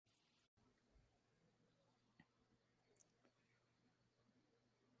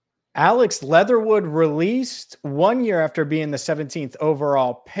Alex Leatherwood released 1 year after being the 17th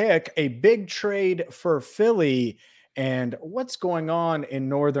overall pick, a big trade for Philly, and what's going on in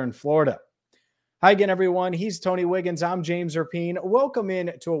Northern Florida. Hi again, everyone. He's Tony Wiggins. I'm James Rapine. Welcome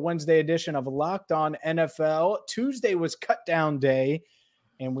in to a Wednesday edition of Locked On NFL. Tuesday was cut down day,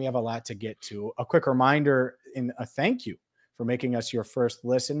 and we have a lot to get to. A quick reminder and a thank you for making us your first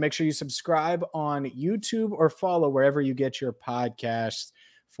listen. Make sure you subscribe on YouTube or follow wherever you get your podcasts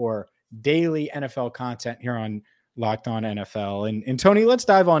for daily NFL content here on Locked On NFL. And Tony, let's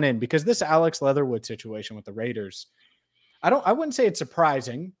dive on in because this Alex Leatherwood situation with the Raiders, I wouldn't say it's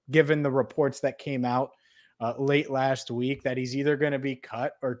surprising given the reports that came out late last week that he's either going to be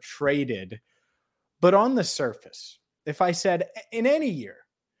cut or traded. But on the surface, if I said in any year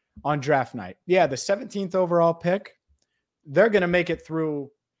on draft night, yeah, the 17th overall pick, they're going to make it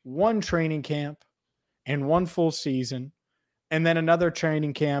through one training camp and one full season, and then another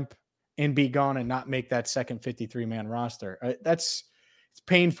training camp and be gone and not make that second 53-man roster. It's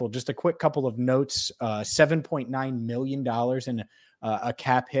painful. Just a quick couple of notes, $7.9 million in a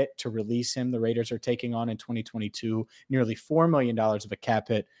cap hit to release him. The Raiders are taking on in 2022, nearly $4 million of a cap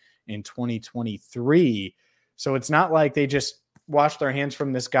hit in 2023. So it's not like they just wash their hands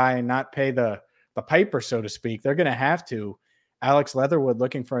from this guy and not pay the piper, so to speak. They're going to have to. Alex Leatherwood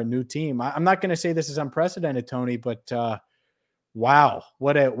looking for a new team. I'm not going to say this is unprecedented, Tony, but wow,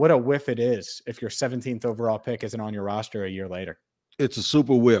 what a whiff it is if your 17th overall pick isn't on your roster a year later. It's a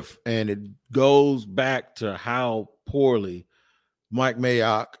super whiff, and it goes back to how poorly Mike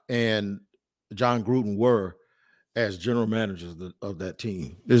Mayock and John Gruden were as general managers of that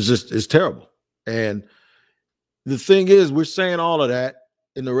team. It's terrible. And the thing is, we're saying all of that,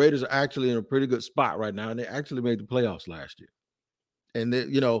 and the Raiders are actually in a pretty good spot right now, and they actually made the playoffs last year. And they,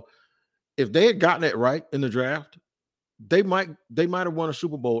 if they had gotten it right in the draft, they might have won a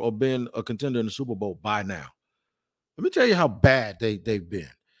Super Bowl or been a contender in the Super Bowl by now. Let me tell you how bad they've been.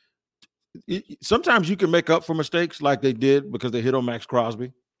 Sometimes you can make up for mistakes like they did because they hit on Max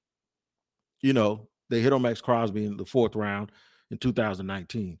Crosby. They hit on Max Crosby in the 4th round in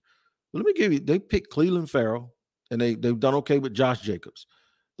 2019. But let me give you, they picked Cleveland Farrell, and they've done okay with Josh Jacobs.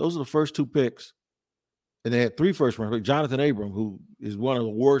 Those are the first 2 picks. And they had 3 first-round picks. Jonathan Abram, who is one of the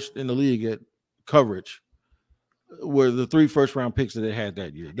worst in the league at coverage, were the 3 first-round picks that they had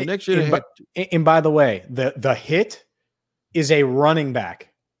that year. The next year and by the way, the hit is a running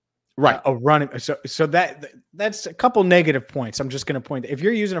back. Right. A running. So that's a couple negative points. I'm just going to point. If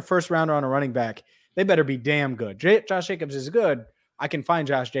you're using a first rounder on a running back, they better be damn good. Josh Jacobs is good. I can find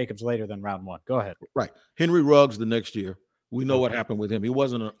Josh Jacobs later than round 1. Go ahead. Right. Henry Ruggs the next year. We know what happened with him. He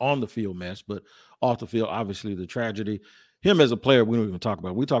wasn't an on-the-field mess, but off the field, obviously the tragedy. Him as a player, we don't even talk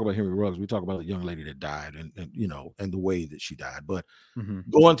about. We talk about Henry Ruggs. We talk about the young lady that died and the way that she died. But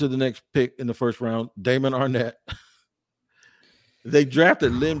going to the next pick in the first round, Damon Arnett. They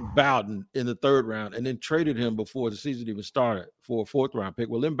drafted Lynn Bowden in the 3rd round and then traded him before the season even started for a 4th-round pick.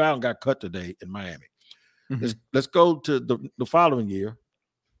 Well, Lynn Bowden got cut today in Miami. Let's go to the following year.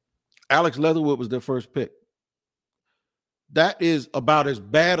 Alex Leatherwood was their first pick. That is about as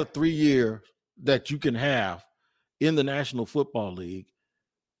bad a 3 year that you can have in the National Football League.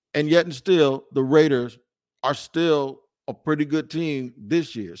 And yet and still, the Raiders are still a pretty good team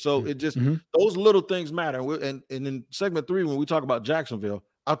this year. So it just, those little things matter. And in segment 3, when we talk about Jacksonville,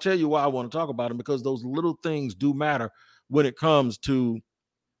 I'll tell you why I want to talk about them, because those little things do matter when it comes to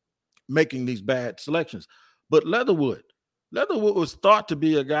making these bad selections. But Leatherwood was thought to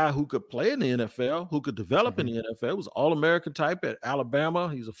be a guy who could play in the NFL, who could develop in the NFL. He was All-American type at Alabama.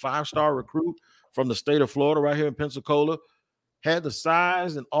 He's a 5-star recruit from the state of Florida right here in Pensacola. Had the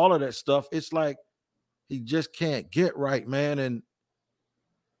size and all of that stuff. It's like he just can't get right, man. And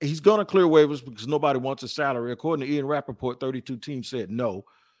he's going to clear waivers because nobody wants his salary. According to Ian Rappaport, 32 teams said no,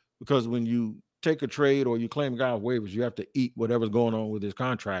 because when you take a trade or you claim a guy on waivers, you have to eat whatever's going on with his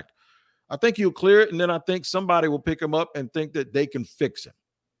contract. I think he'll clear it, and then I think somebody will pick him up and think that they can fix him.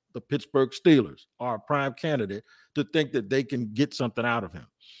 The Pittsburgh Steelers are a prime candidate to think that they can get something out of him.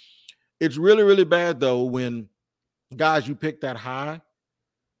 It's really, really bad, though, when guys you pick that high,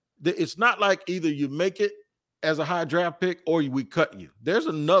 it's not like either you make it as a high draft pick or we cut you. There's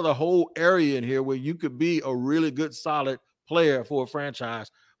another whole area in here where you could be a really good, solid player for a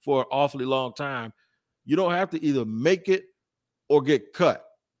franchise for an awfully long time. You don't have to either make it or get cut.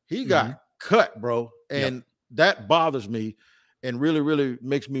 He got cut, bro. And that bothers me and really, really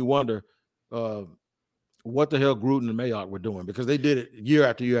makes me wonder what the hell Gruden and Mayock were doing, because they did it year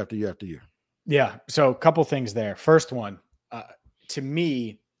after year after year after year. Yeah. So a couple things there. First one, to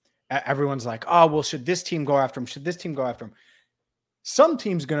me, everyone's like, oh, well, should this team go after him? Should this team go after him? some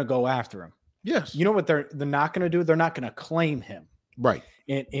team's going to go after him. Yes. You know what they're not going to do? They're not going to claim him. Right.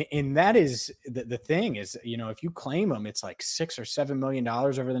 And that is the thing is, if you claim him, it's like $6 or $7 million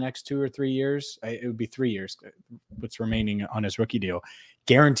over the next 2 or 3 years. It would be 3 years, what's remaining on his rookie deal,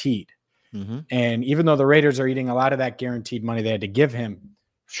 guaranteed. Mm-hmm. And even though the Raiders are eating a lot of that guaranteed money they had to give him,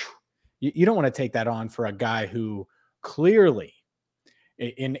 you don't want to take that on for a guy who clearly,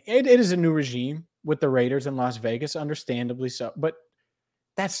 and it is a new regime with the Raiders in Las Vegas, understandably so, but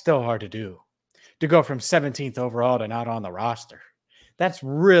that's still hard to do. To go from 17th overall to not on the roster. That's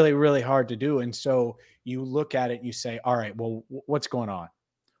really, really hard to do. And so you look at it and you say, all right, well, what's going on?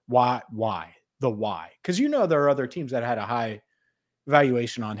 Why? The why? Because there are other teams that had a high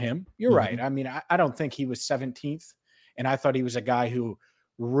valuation on him. You're right. I mean, I don't think he was 17th. And I thought he was a guy who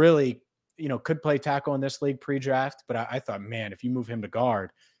really, could play tackle in this league pre-draft. But I thought, man, if you move him to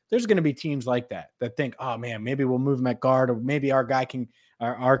guard, there's going to be teams like that think, oh, man, maybe we'll move him at guard, or maybe our guy can,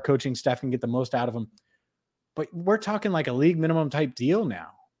 our coaching staff can get the most out of him. But we're talking like a league minimum type deal now.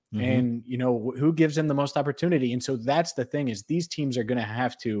 And, who gives him the most opportunity? And so that's the thing, is these teams are going to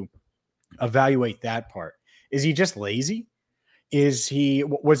have to evaluate that part. Is he just lazy?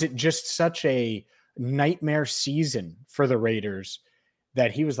 Was it just such a nightmare season for the Raiders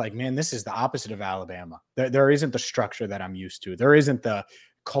that he was like, man, this is the opposite of Alabama. There isn't the structure that I'm used to. There isn't the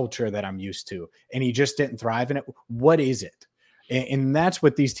culture that I'm used to. And he just didn't thrive in it. What is it? And that's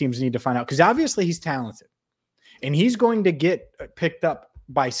what these teams need to find out, because obviously he's talented and he's going to get picked up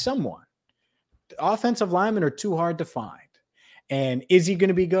by someone. The offensive linemen are too hard to find. And is he going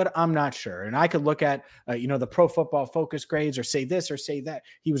to be good? I'm not sure. And I could look at, the Pro Football Focus grades or say this or say that.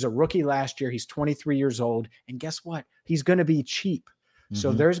 He was a rookie last year. He's 23 years old. And guess what? He's going to be cheap.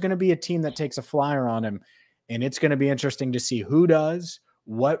 So there's going to be a team that takes a flyer on him. And it's going to be interesting to see who does,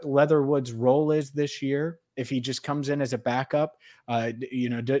 what Leatherwood's role is this year. If he just comes in as a backup,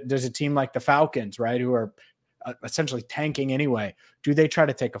 does a team like the Falcons, right, who are essentially tanking anyway, do they try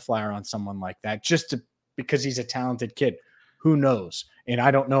to take a flyer on someone like that because he's a talented kid? Who knows? And I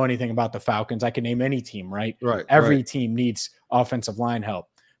don't know anything about the Falcons. I can name any team, right? Right. Every team needs offensive line help,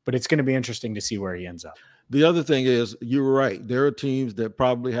 but it's going to be interesting to see where he ends up. The other thing is, you're right. There are teams that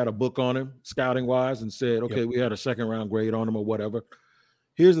probably had a book on him scouting wise and said, okay, we had a second round grade on him or whatever.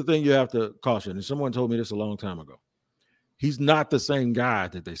 Here's the thing you have to caution. And someone told me this a long time ago. He's not the same guy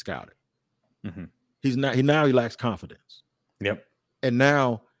that they scouted. He's not. He lacks confidence. Yep. And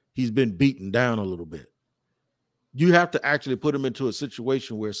now he's been beaten down a little bit. You have to actually put him into a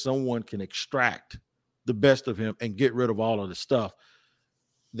situation where someone can extract the best of him and get rid of all of the stuff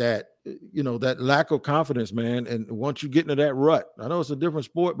that, that lack of confidence, man. And once you get into that rut, I know it's a different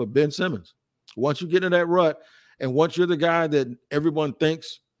sport, but Ben Simmons, once you get into that rut, and once you're the guy that everyone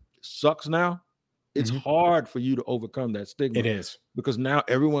thinks sucks now, it's hard for you to overcome that stigma. It is. Because now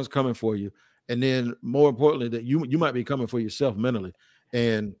everyone's coming for you. And then more importantly, that you might be coming for yourself mentally.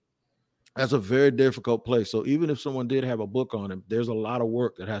 And that's a very difficult place. So even if someone did have a book on him, there's a lot of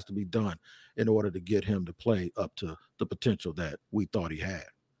work that has to be done in order to get him to play up to the potential that we thought he had.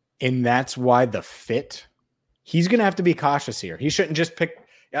 And that's why the fit, he's going to have to be cautious here. He shouldn't just pick,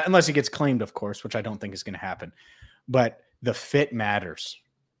 unless he gets claimed, of course, which I don't think is going to happen. But the fit matters.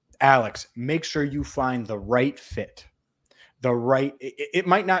 Alex, make sure you find the right fit. It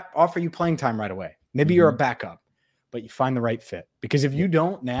might not offer you playing time right away. Maybe you're a backup, but you find the right fit. Because if you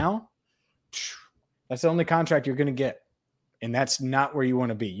don't now, that's the only contract you're going to get. And that's not where you want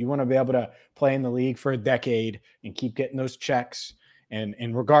to be. You want to be able to play in the league for a decade and keep getting those checks.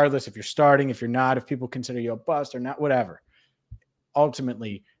 And regardless if you're starting, if you're not, if people consider you a bust or not, whatever,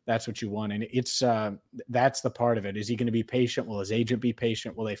 ultimately that's what you want. And it's that's the part of it. Is he going to be patient? Will his agent be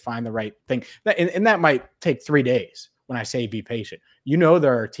patient? Will they find the right thing? And that might take 3 days. When I say be patient,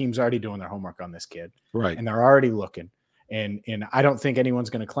 there are teams already doing their homework on this kid, right? And they're already looking. And I don't think anyone's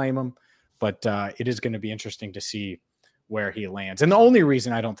going to claim him, but it is going to be interesting to see where he lands. And the only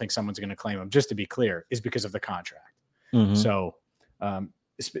reason I don't think someone's going to claim him, just to be clear, is because of the contract. So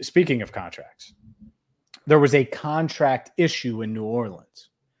speaking of contracts, there was a contract issue in New Orleans,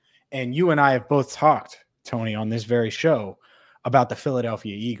 and you and I have both talked, Tony, on this very show about the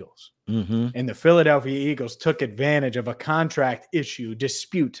Philadelphia Eagles. And the Philadelphia Eagles took advantage of a contract issue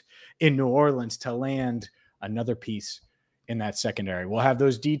dispute in New Orleans to land another piece in that secondary. We'll have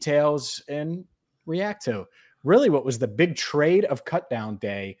those details and react to really what was the big trade of cutdown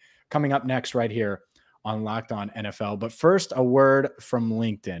day coming up next right here on Locked On NFL. But first, a word from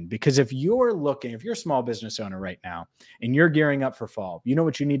LinkedIn, because if you're a small business owner right now and you're gearing up for fall, you know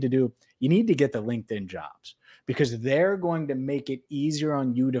what you need to do? You need to get the LinkedIn jobs, because they're going to make it easier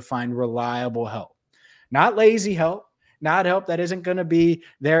on you to find reliable help, not lazy help, not help that isn't going to be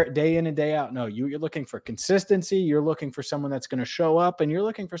there day in and day out. No, you're looking for consistency. You're looking for someone that's going to show up, and you're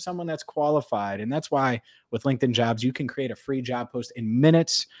looking for someone that's qualified. And that's why with LinkedIn Jobs, you can create a free job post in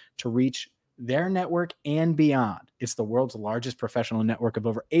minutes to reach their network and beyond. It's the world's largest professional network of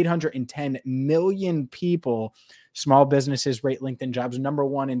over 810 million people. Small businesses rate LinkedIn Jobs number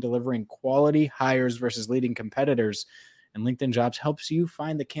one in delivering quality hires versus leading competitors. And LinkedIn Jobs helps you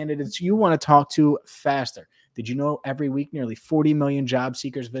find the candidates you want to talk to faster. Did you know every week nearly 40 million job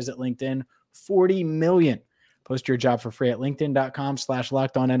seekers visit LinkedIn? 40 million. Post your job for free at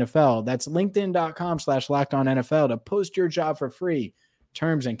linkedin.com/lockedonnfl. That's linkedin.com/lockedonnfl to post your job for free.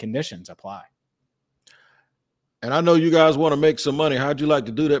 Terms and conditions apply. And I know you guys want to make some money. How'd you like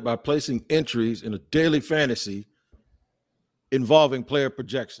to do that? By placing entries in a daily fantasy involving player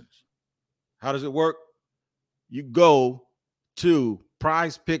projections. How does it work? You go to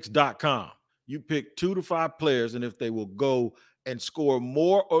prizepicks.com. You pick 2 to 5 players, and if they will go and score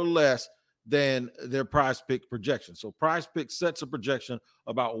more or less than their prize pick projection. So prize pick sets a projection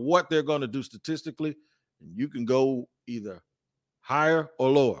about what they're going to do statistically. And you can go either higher or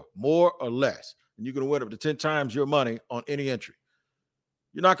lower, more or less. And you can win up to 10 times your money on any entry.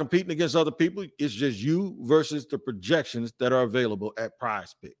 You're not competing against other people. It's just you versus the projections that are available at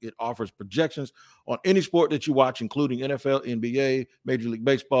Prize Pick. It offers projections on any sport that you watch, including NFL, NBA, Major League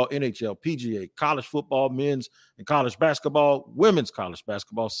Baseball, NHL, PGA, college football, men's and college basketball, women's college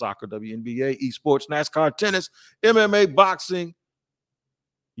basketball, soccer, WNBA, esports, NASCAR, tennis, MMA, boxing,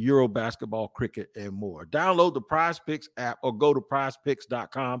 Euro basketball, cricket, and more. Download the Prize Picks app or go to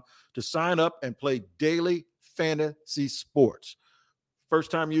prizepicks.com to sign up and play daily fantasy sports.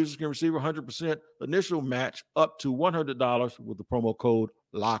 First-time users can receive a 100% initial match up to $100 with the promo code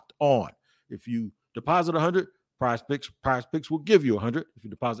Locked On. If you deposit $100, Prize Picks will give you $100. If you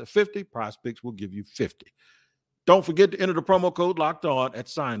deposit $50, Prize Picks will give you $50. Don't forget to enter the promo code Locked On at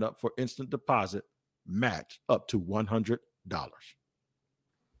sign up for instant deposit match up to $100.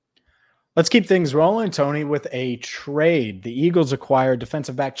 Let's keep things rolling, Tony, with a trade. The Eagles acquired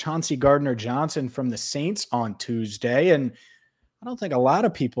defensive back Chauncey Gardner-Johnson from the Saints on Tuesday, and I don't think a lot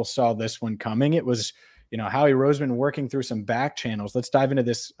of people saw this one coming. It was, Howie Roseman working through some back channels. Let's dive into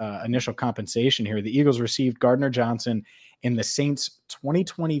this initial compensation here. The Eagles received Gardner-Johnson in the Saints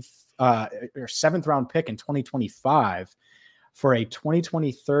 2020 or 7th round pick in 2025 for a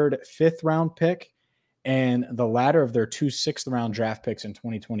 2023 5th round pick and the latter of their 2 6th round draft picks in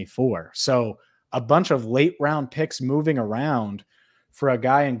 2024. So a bunch of late round picks moving around for a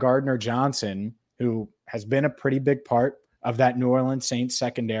guy in Gardner-Johnson who has been a pretty big part of that New Orleans Saints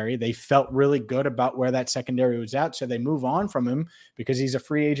secondary. They felt really good about where that secondary was at, so they move on from him because he's a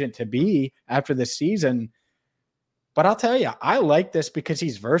free agent to be after this season. But I'll tell you, I like this because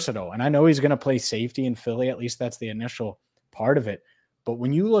he's versatile, and I know he's going to play safety in Philly. At least that's the initial part of it. But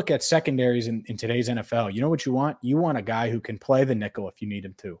when you look at secondaries in today's NFL, you know what you want? You want a guy who can play the nickel if you need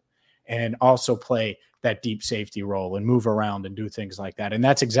him to, and also play that deep safety role and move around and do things like that. And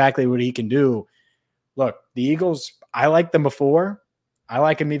that's exactly what he can do. Look, the Eagles, I liked them before. I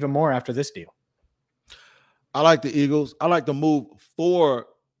like him even more after this deal. I like the Eagles. I like the move for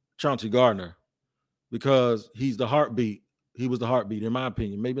Chauncey Gardner because he's the heartbeat. He was the heartbeat, in my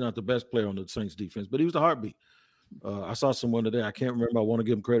opinion. Maybe not the best player on the Saints defense, but he was the heartbeat. I saw someone today. I can't remember. I want to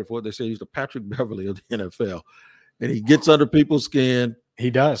give him credit for it. They say he's the Patrick Beverly of the NFL. And he gets under people's skin. He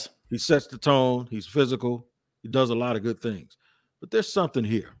does. He sets the tone. He's physical. He does a lot of good things. But there's something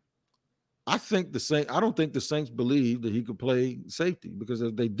here. I don't think the Saints believed that he could play safety because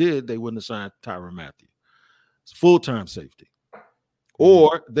if they did, they wouldn't have signed Tyrann Mathieu. It's full-time safety.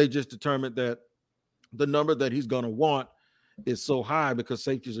 Or they just determined that the number that he's going to want is so high because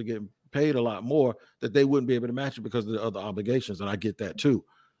safeties are getting paid a lot more that they wouldn't be able to match it because of the other obligations. And I get that too.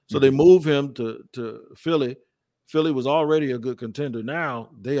 So they move him to Philly. Philly was already a good contender. Now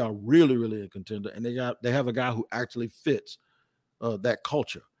they are really, really a contender. And they have a guy who actually fits that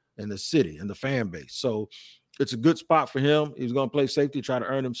culture and the city and the fan base. So it's a good spot for him. He's going to play safety, try to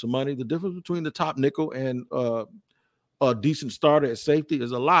earn him some money. The difference between the top nickel and a decent starter at safety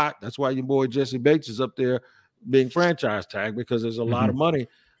is a lot. That's why your boy Jesse Bates is up there being franchise tagged because there's a lot of money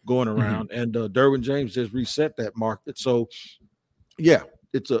going around. And Derwin James just reset that market. So, yeah,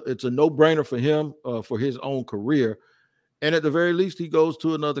 it's a no-brainer for him for his own career. And at the very least, he goes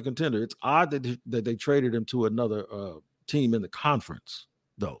to another contender. It's odd that they traded him to another team in the conference,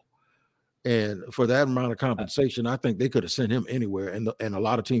 though. And for that amount of compensation, I think they could have sent him anywhere, and a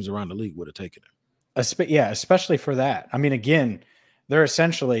lot of teams around the league would have taken him. Yeah, especially for that. I mean, again, they're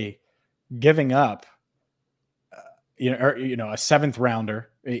essentially giving up, a 7th rounder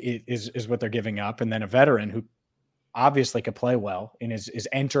is what they're giving up, and then a veteran who obviously could play well and is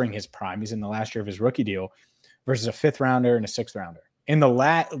entering his prime. He's in the last year of his rookie deal versus a 5th rounder and a 6th rounder. In the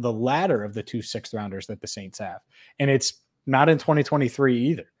latter of the 2 6th rounders that the Saints have. And it's not in 2023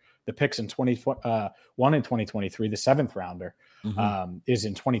 either. The picks in 21 in 2023, the 7th rounder is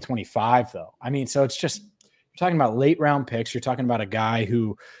in 2025 though. I mean, so it's just, you're talking about late round picks. You're talking about a guy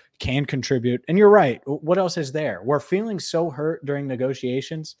who can contribute. And you're right. What else is there? We're feeling so hurt during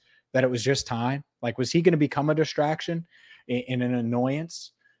negotiations that it was just time. Like, was he going to become a distraction in an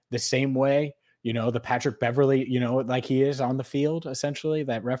annoyance the same way, the Patrick Beverly, like he is on the field, essentially,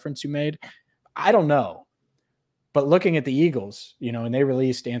 that reference you made? I don't know. But looking at the Eagles, and they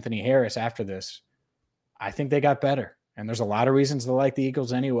released Anthony Harris after this, I think they got better. And there's a lot of reasons to like the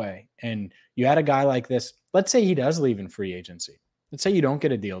Eagles anyway. And you had a guy like this, let's say he does leave in free agency. Let's say you don't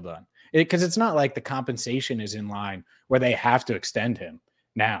get a deal done. Because it's not like the compensation is in line where they have to extend him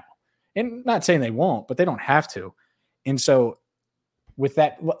now. And not saying they won't, but they don't have to. And so with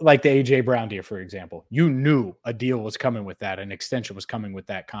that, like the A.J. Brown deal, for example, you knew a deal was coming with that, an extension was coming with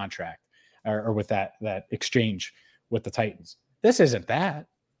that contract or with that exchange with the Titans. This isn't that.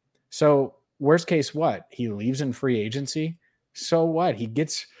 So worst case, what? He leaves in free agency. So what? He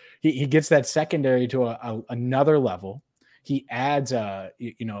gets that secondary to another level. He adds an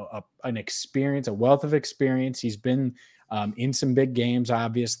experience, a wealth of experience. He's been in some big games,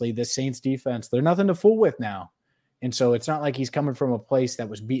 obviously. The Saints defense, they're nothing to fool with now. And so it's not like he's coming from a place that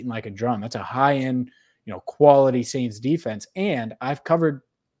was beaten like a drum. That's a high-end, quality Saints defense. And I've covered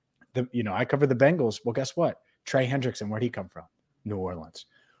the Bengals. Well, guess what? Trey Hendrickson, where'd he come from? New Orleans.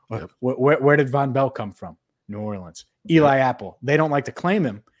 Yep. Where did Von Bell come from? New Orleans. Eli Apple. They don't like to claim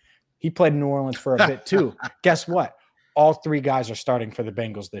him. He played in New Orleans for a bit too. Guess what? All 3 guys are starting for the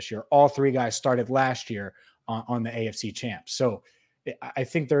Bengals this year. All 3 guys started last year on the AFC champs. So I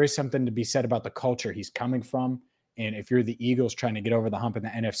think there is something to be said about the culture he's coming from. And if you're the Eagles trying to get over the hump in the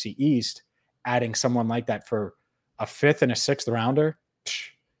NFC East, adding someone like that for a 5th and a 6th rounder,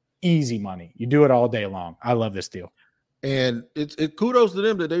 easy money. You do it all day long. I love this deal. And it's kudos to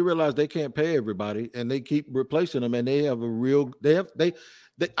them that they realize they can't pay everybody and they keep replacing them. And they have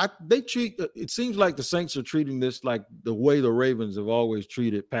they treat, it seems like the Saints are treating this like the way the Ravens have always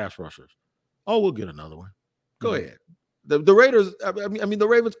treated pass rushers. Oh, we'll get another one. Go ahead. The Raiders, I mean, the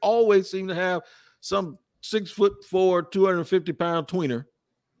Ravens always seem to have some 6'4", 250-pound tweener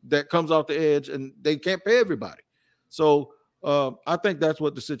that comes off the edge, and they can't pay everybody. So I think that's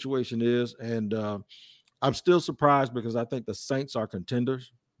what the situation is. And I'm still surprised because I think the Saints are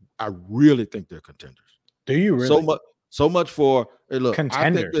contenders. I really think they're contenders. Do you really? So much for, hey, look,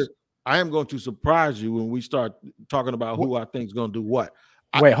 contenders. I am going to surprise you when we start talking about who I think is going to do what.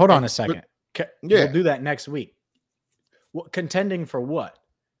 Wait, hold on a second. We'll do that next week. Contending for what?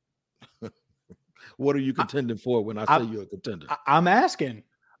 What are you contending for when I say you're a contender? I'm asking.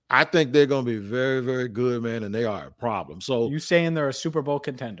 I think they're going to be very, very good, man, and they are a problem. So you saying they're a Super Bowl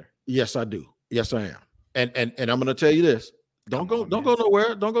contender? Yes, I do. Yes, I am. And I'm going to tell you this. Don't go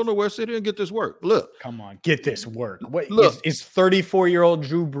nowhere. Don't go nowhere. Sit here and get this work. Look. Come on. Get this work. What, look, is 34-year-old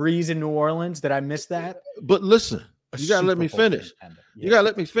Drew Brees in New Orleans? Did I miss that? But listen, you got to let me finish. Yeah. You got to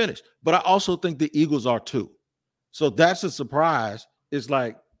let me finish. But I also think the Eagles are too. So that's a surprise. It's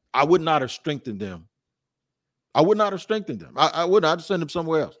like I would not have strengthened them. I would not have strengthened them. I would not. I'd send him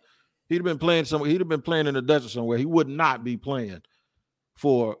somewhere else. He'd have been playing somewhere. He'd have been playing in the desert somewhere. He would not be playing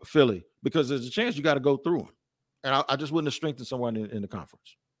for Philly because there's a chance you got to go through him. And I just wouldn't have strengthened someone in the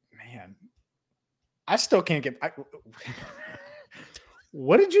conference. Man, I still can't get.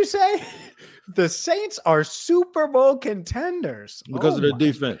 What did you say? The Saints are Super Bowl contenders because of their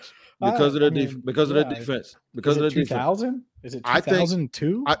defense. Because of their defense. Because of their defense. Because of their 2000? Is it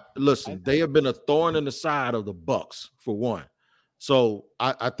 2002? Listen, they have been a thorn in the side of the Bucks for one. So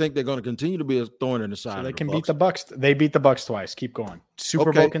I think they're going to continue to be a thorn in the side. So they can beat the Bucks. They beat the Bucks twice. Keep going.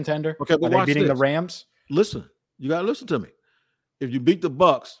 Super Bowl contender. Okay, but are they beating the Rams? Listen, you got to listen to me. If you beat the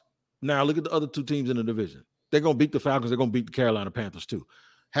Bucks, now look at the other 2 teams in the division. They're going to beat the Falcons. They're going to beat the Carolina Panthers too.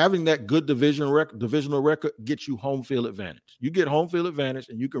 Having that good divisional record gets you home field advantage. You get home field advantage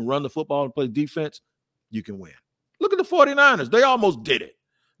and you can run the football and play defense, you can win. Look at the 49ers. They almost did it.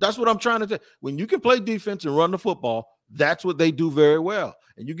 That's what I'm trying to say. When you can play defense and run the football, that's what they do very well.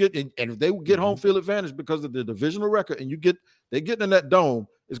 And you get, and if they get home field advantage because of the divisional record and they get in that dome,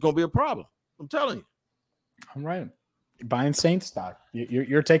 it's going to be a problem. I'm telling you. All right. Buying Saints stock.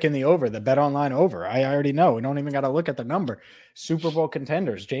 You're taking the over, the bet online over. I already know. We don't even got to look at the number. Super Bowl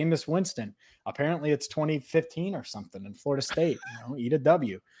contenders, Jameis Winston. Apparently it's 2015 or something in Florida State. Eat a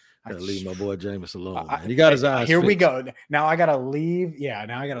W. I gotta leave my boy Jameis alone. Man. He got his eyes here fixed. We go. Now I gotta leave. Yeah,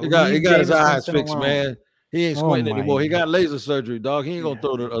 now I gotta leave. He got his eyes fixed, man. He ain't Oh squinting my. anymore. He got laser surgery, dog. He ain't gonna Yeah.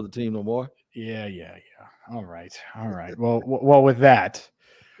 throw the other team no more. Yeah. All right. Well, with that,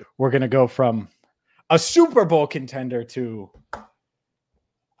 we're gonna go from a Super Bowl contender to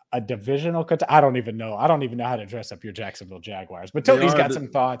a divisional contender. I don't even know. I don't even know how to dress up your Jacksonville Jaguars. But They Tony's are got the- some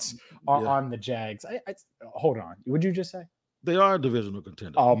thoughts yeah, on the Jags. Hold on. What'd you just say? they are a divisional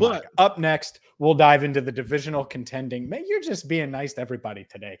contender. Oh my But God. Up next, we'll dive into the divisional contending. Man, you're just being nice to everybody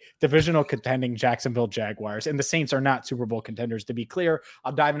today. Divisional contending Jacksonville Jaguars. And the Saints are not Super Bowl contenders, to be clear.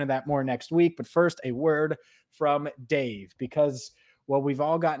 I'll dive into that more next week. But first, a word from Dave, because, well, we've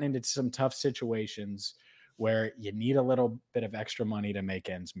all gotten into some tough situations where you need a little bit of extra money to make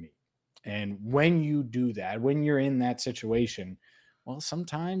ends meet. And when you do that, when you're in that situation, well,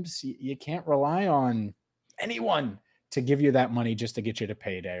 sometimes you can't rely on anyone to give you that money just to get you to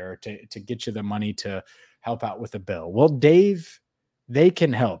payday or to get you the money to help out with a bill. Well, Dave, they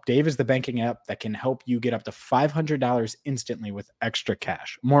can help. Dave is the banking app that can help you get up to $500 instantly with extra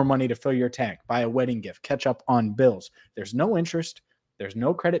cash, more money to fill your tank, buy a wedding gift, catch up on bills. There's no interest. There's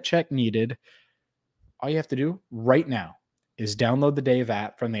no credit check needed. All you have to do right now is download the Dave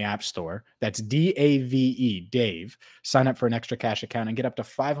app from the App Store. That's DAVE, Dave. Sign up for an extra cash account and get up to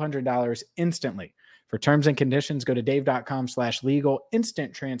 $500 instantly. For terms and conditions, go to dave.com/legal.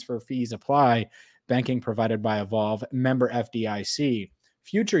 Instant transfer fees apply. Banking provided by Evolve, member FDIC.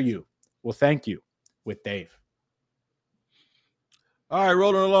 Future you will thank you with Dave. all right,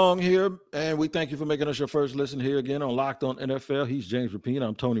 rolling along here, and we thank you for making us your first listen here again on Locked On NFL. He's James Rapine.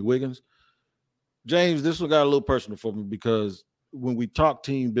 I'm Tony Wiggins. James, this one got a little personal for me because when we talk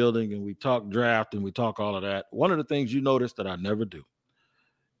team building and we talk draft and we talk all of that, one of the things you notice that I never do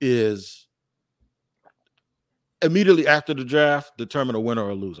is immediately after the draft determine a winner or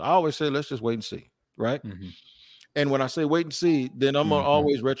a loser. I always say, let's just wait and see, right? Mm-hmm. And when I say wait and see, then I'm gonna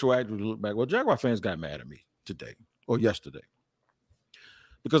always retroactively look back. Well, Jaguar fans got mad at me today or yesterday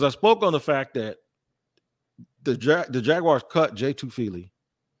because I spoke on the fact that the Jaguars cut Jay Tufele,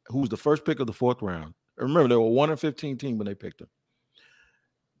 who was the first pick of the 4th round. Remember, they were 1-15 team when they picked him.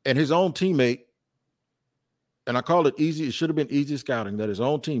 And his own teammate, and I call it easy, it should have been easy scouting, that his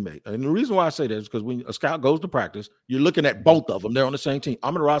own teammate. And the reason why I say that is because when a scout goes to practice, you're looking at both of them. They're on the same team.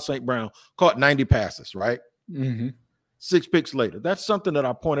 Amon-Ra St. Brown caught 90 passes, right? 6 picks later. That's something that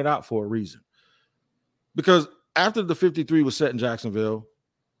I pointed out for a reason. Because after the 53 was set in Jacksonville,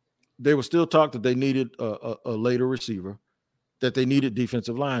 they were still talk that they needed a later receiver, that they needed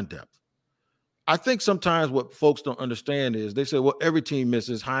defensive line depth. I think sometimes what folks don't understand is they say, well, every team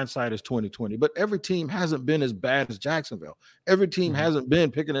misses. Hindsight is 20/20, but every team hasn't been as bad as Jacksonville. Every team hasn't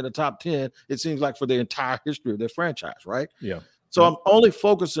been picking in the top 10, it seems like, for the entire history of their franchise, right? Yeah. So I'm only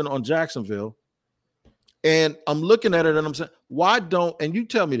focusing on Jacksonville, and I'm looking at it and I'm saying, why don't, and you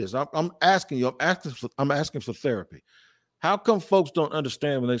tell me this, I'm asking you, I'm asking for therapy. How come folks don't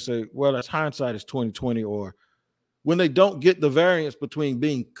understand when they say, well, that's hindsight is 20/20, or when they don't get the variance between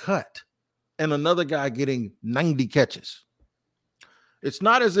being cut and another guy getting 90 catches? It's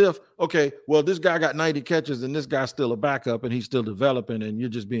not as if, okay, well, this guy got 90 catches and this guy's still a backup and he's still developing and you're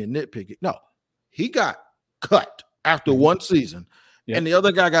just being nitpicky. No, he got cut after one season and the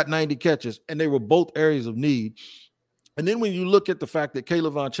other guy got 90 catches, and they were both areas of need. And then when you look at the fact that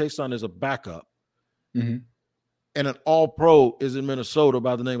Caleb Von Chason is a backup and an all-pro is in Minnesota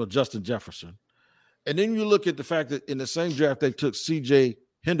by the name of Justin Jefferson, and then you look at the fact that in the same draft they took C.J.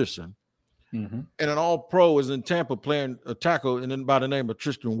 Henderson, and an all-pro is in Tampa playing a tackle and then by the name of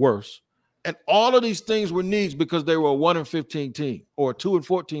Tristan Wirfs. And all of these things were needs because they were a 1-15 team, or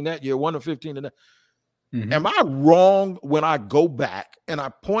 2-14 that year, 1-15 and that. Am I wrong when I go back and I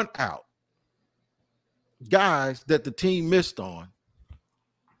point out guys that the team missed on?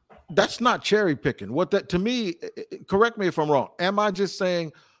 That's not cherry picking. What that, to me, correct me if I'm wrong. Am I just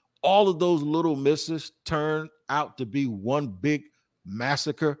saying all of those little misses turn out to be one big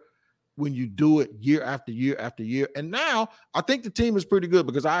massacre when you do it year after year after year? And now I think the team is pretty good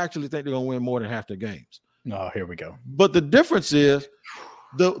because I actually think they're going to win more than half their games. Oh, here we go. But the difference is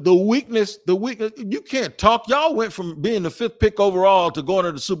the weakness, you can't talk. Y'all went from being the 5th pick overall to going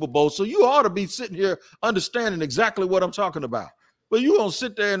to the Super Bowl. So you ought to be sitting here understanding exactly what I'm talking about. But you don't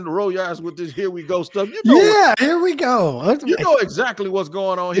sit there and roll your eyes with this here we go stuff. You know here we go. You know exactly what's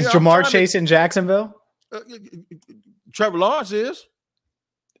going on here. Is Jamar Chase in Jacksonville? Trevor Lawrence is.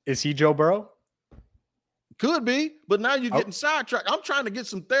 Is he Joe Burrow? Could be, but now you're getting sidetracked. I'm trying to get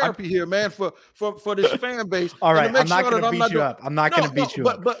some therapy here, man, for this fan base. All right, I'm not going to beat you up. I'm not going to beat you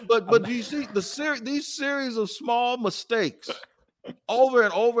up. But do you see these series of small mistakes over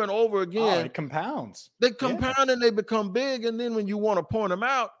and over and over again? It compounds. They compound and they become big, and then when you want to point them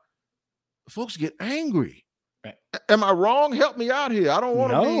out, folks get angry. Right. Am I wrong? Help me out here. I don't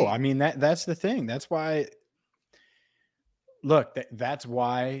want to be. No, I mean that's the thing. That's why. Look, that's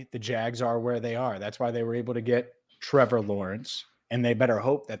why the Jags are where they are. That's why they were able to get Trevor Lawrence, and they better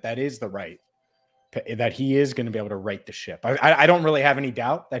hope that is the right, that he is going to be able to right the ship. I don't really have any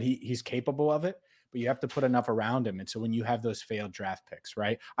doubt that he's capable of it, but you have to put enough around him. And so when you have those failed draft picks,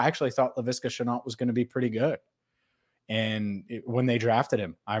 right? I actually thought Laviska Shenault was going to be pretty good. And when they drafted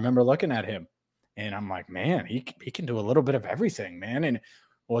him, I remember looking at him and I'm like, man, he can do a little bit of everything, man. And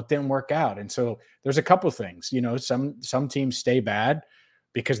well, it didn't work out. And so there's a couple things, some teams stay bad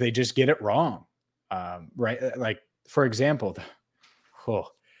because they just get it wrong. Right. Like, for example,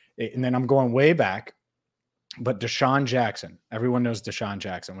 and then I'm going way back, but Deshaun Jackson, everyone knows Deshaun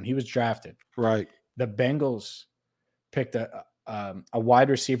Jackson. When he was drafted, right, the Bengals picked a wide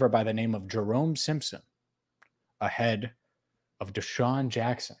receiver by the name of Jerome Simpson ahead of Deshaun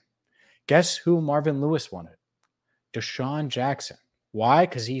Jackson. Guess who Marvin Lewis wanted? Deshaun Jackson. Why?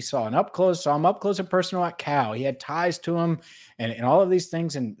 Because he saw him up close and personal at Cal. He had ties to him and all of these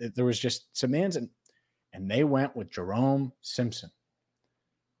things. And there was just some ins, and they went with Jerome Simpson.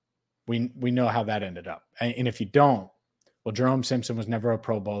 We know how that ended up. And if you don't, well, Jerome Simpson was never a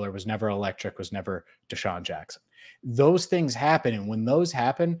Pro Bowler, was never electric, was never Deshaun Jackson. Those things happen. And when those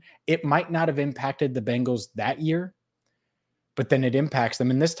happen, it might not have impacted the Bengals that year, but then it impacts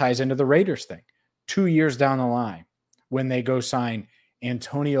them. And this ties into the Raiders thing. 2 years down the line, when they go sign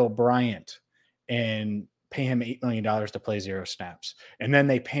Antonio Bryant and pay him $8 million to play 0 snaps. And then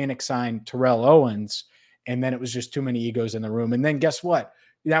they panic sign Terrell Owens. And then it was just too many egos in the room. And then guess what?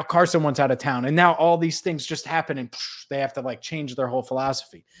 Now Carson Wentz out of town. And now all these things just happen and they have to change their whole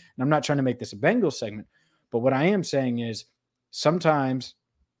philosophy. And I'm not trying to make this a Bengals segment, but what I am saying is sometimes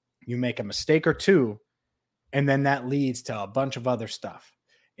you make a mistake or two, and then that leads to a bunch of other stuff.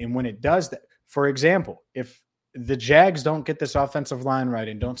 And when it does that, for example, if the Jags don't get this offensive line right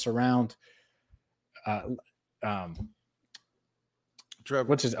and don't surround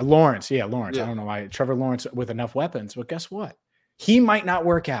Trevor, Lawrence. Yeah, Lawrence. Yeah. I don't know why Trevor Lawrence with enough weapons, but guess what? He might not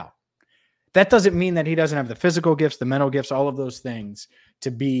work out. That doesn't mean that he doesn't have the physical gifts, the mental gifts, all of those things to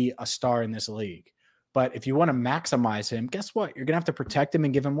be a star in this league. But if you want to maximize him, guess what? You're going to have to protect him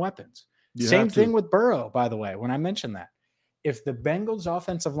and give him weapons. Same thing with Burrow, by the way, when I mentioned that. If the Bengals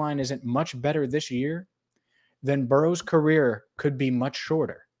offensive line isn't much better this year, then Burrow's career could be much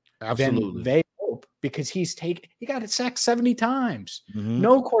shorter. Absolutely. Than they hope, because he got it sacked 70 times. Mm-hmm.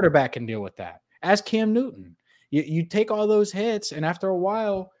 No quarterback can deal with that. As Cam Newton. You take all those hits, and after a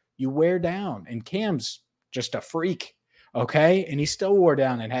while, you wear down. And Cam's just a freak, okay? And he still wore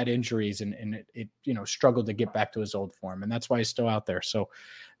down and had injuries, and it struggled to get back to his old form. And that's why he's still out there. So,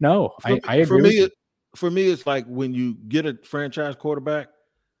 no, I agree. For me, it's like when you get a franchise quarterback,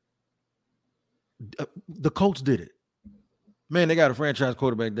 the Colts did it. Man, they got a franchise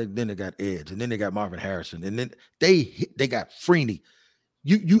quarterback. Then they got Edge, and then they got Marvin Harrison, and then they got Freeney.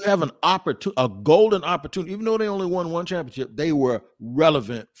 You have an opportunity, a golden opportunity. Even though they only won one championship, they were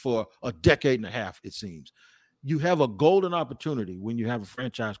relevant for a decade and a half, it seems. You have a golden opportunity when you have a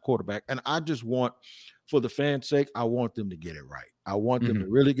franchise quarterback. And I just want, for the fans' sake, I want them to get it right. I want them to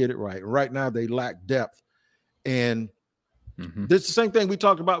really get it right. And right now, they lack depth. And this is the same thing we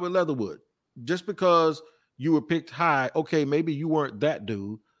talked about with Leatherwood. Just because you were picked high, okay, maybe you weren't that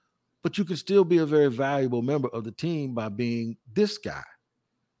dude, but you can still be a very valuable member of the team by being this guy.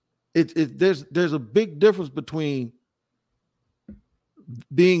 There's a big difference between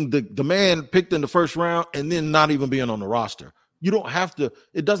being the man picked in the first round and then not even being on the roster. You don't have to.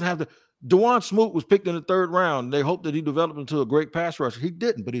 It doesn't have to. DeJuan Smoot was picked in the 3rd round. They hoped that he developed into a great pass rusher. He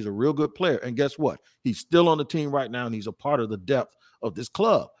didn't, but he's a real good player. And guess what? He's still on the team right now, and he's a part of the depth of this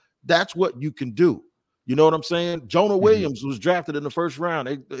club. That's what you can do. You know what I'm saying? Jonah Williams was drafted in the 1st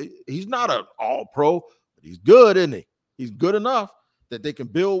round. He's not an all-pro, but he's good, isn't he? He's good enough that they can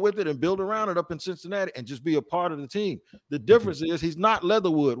build with it and build around it up in Cincinnati and just be a part of the team. The difference is he's not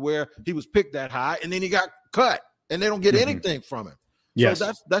Leatherwood, where he was picked that high and then he got cut and they don't get anything from him. Yes.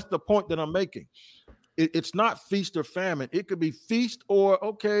 So that's the point that I'm making. It's not feast or famine. It could be feast or,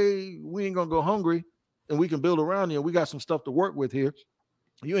 okay, we ain't going to go hungry and we can build around you. We got some stuff to work with here.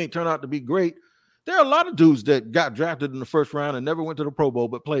 You ain't turned out to be great. There are a lot of dudes that got drafted in the 1st round and never went to the Pro Bowl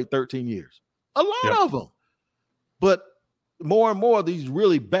but played 13 years. A lot of them. But more and more of these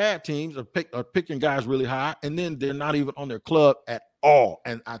really bad teams are picking guys really high, and then they're not even on their club at all.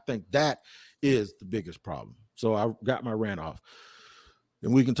 And I think that is the biggest problem. So I got my rant off.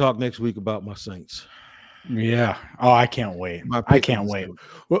 And we can talk next week about my Saints. Yeah. Oh, I can't wait. I can't wait.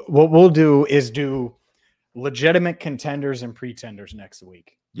 What we'll do is legitimate contenders and pretenders next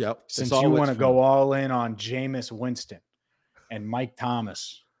week. Yep. Since you want to go all in on Jameis Winston and Mike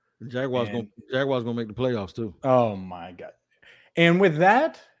Thomas. Jaguars gonna make the playoffs too. Oh my God. And with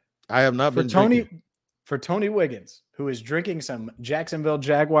that, I have not been drinking. For Tony Wiggins, who is drinking some Jacksonville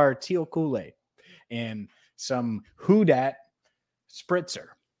Jaguar teal Kool-Aid and some Houdat Spritzer.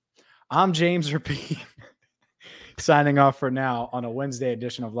 I'm James Rapine, signing off for now on a Wednesday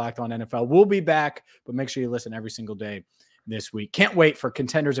edition of Locked On NFL. We'll be back, but make sure you listen every single day this week. Can't wait for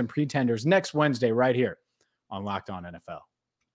contenders and pretenders next Wednesday right here on Locked On NFL.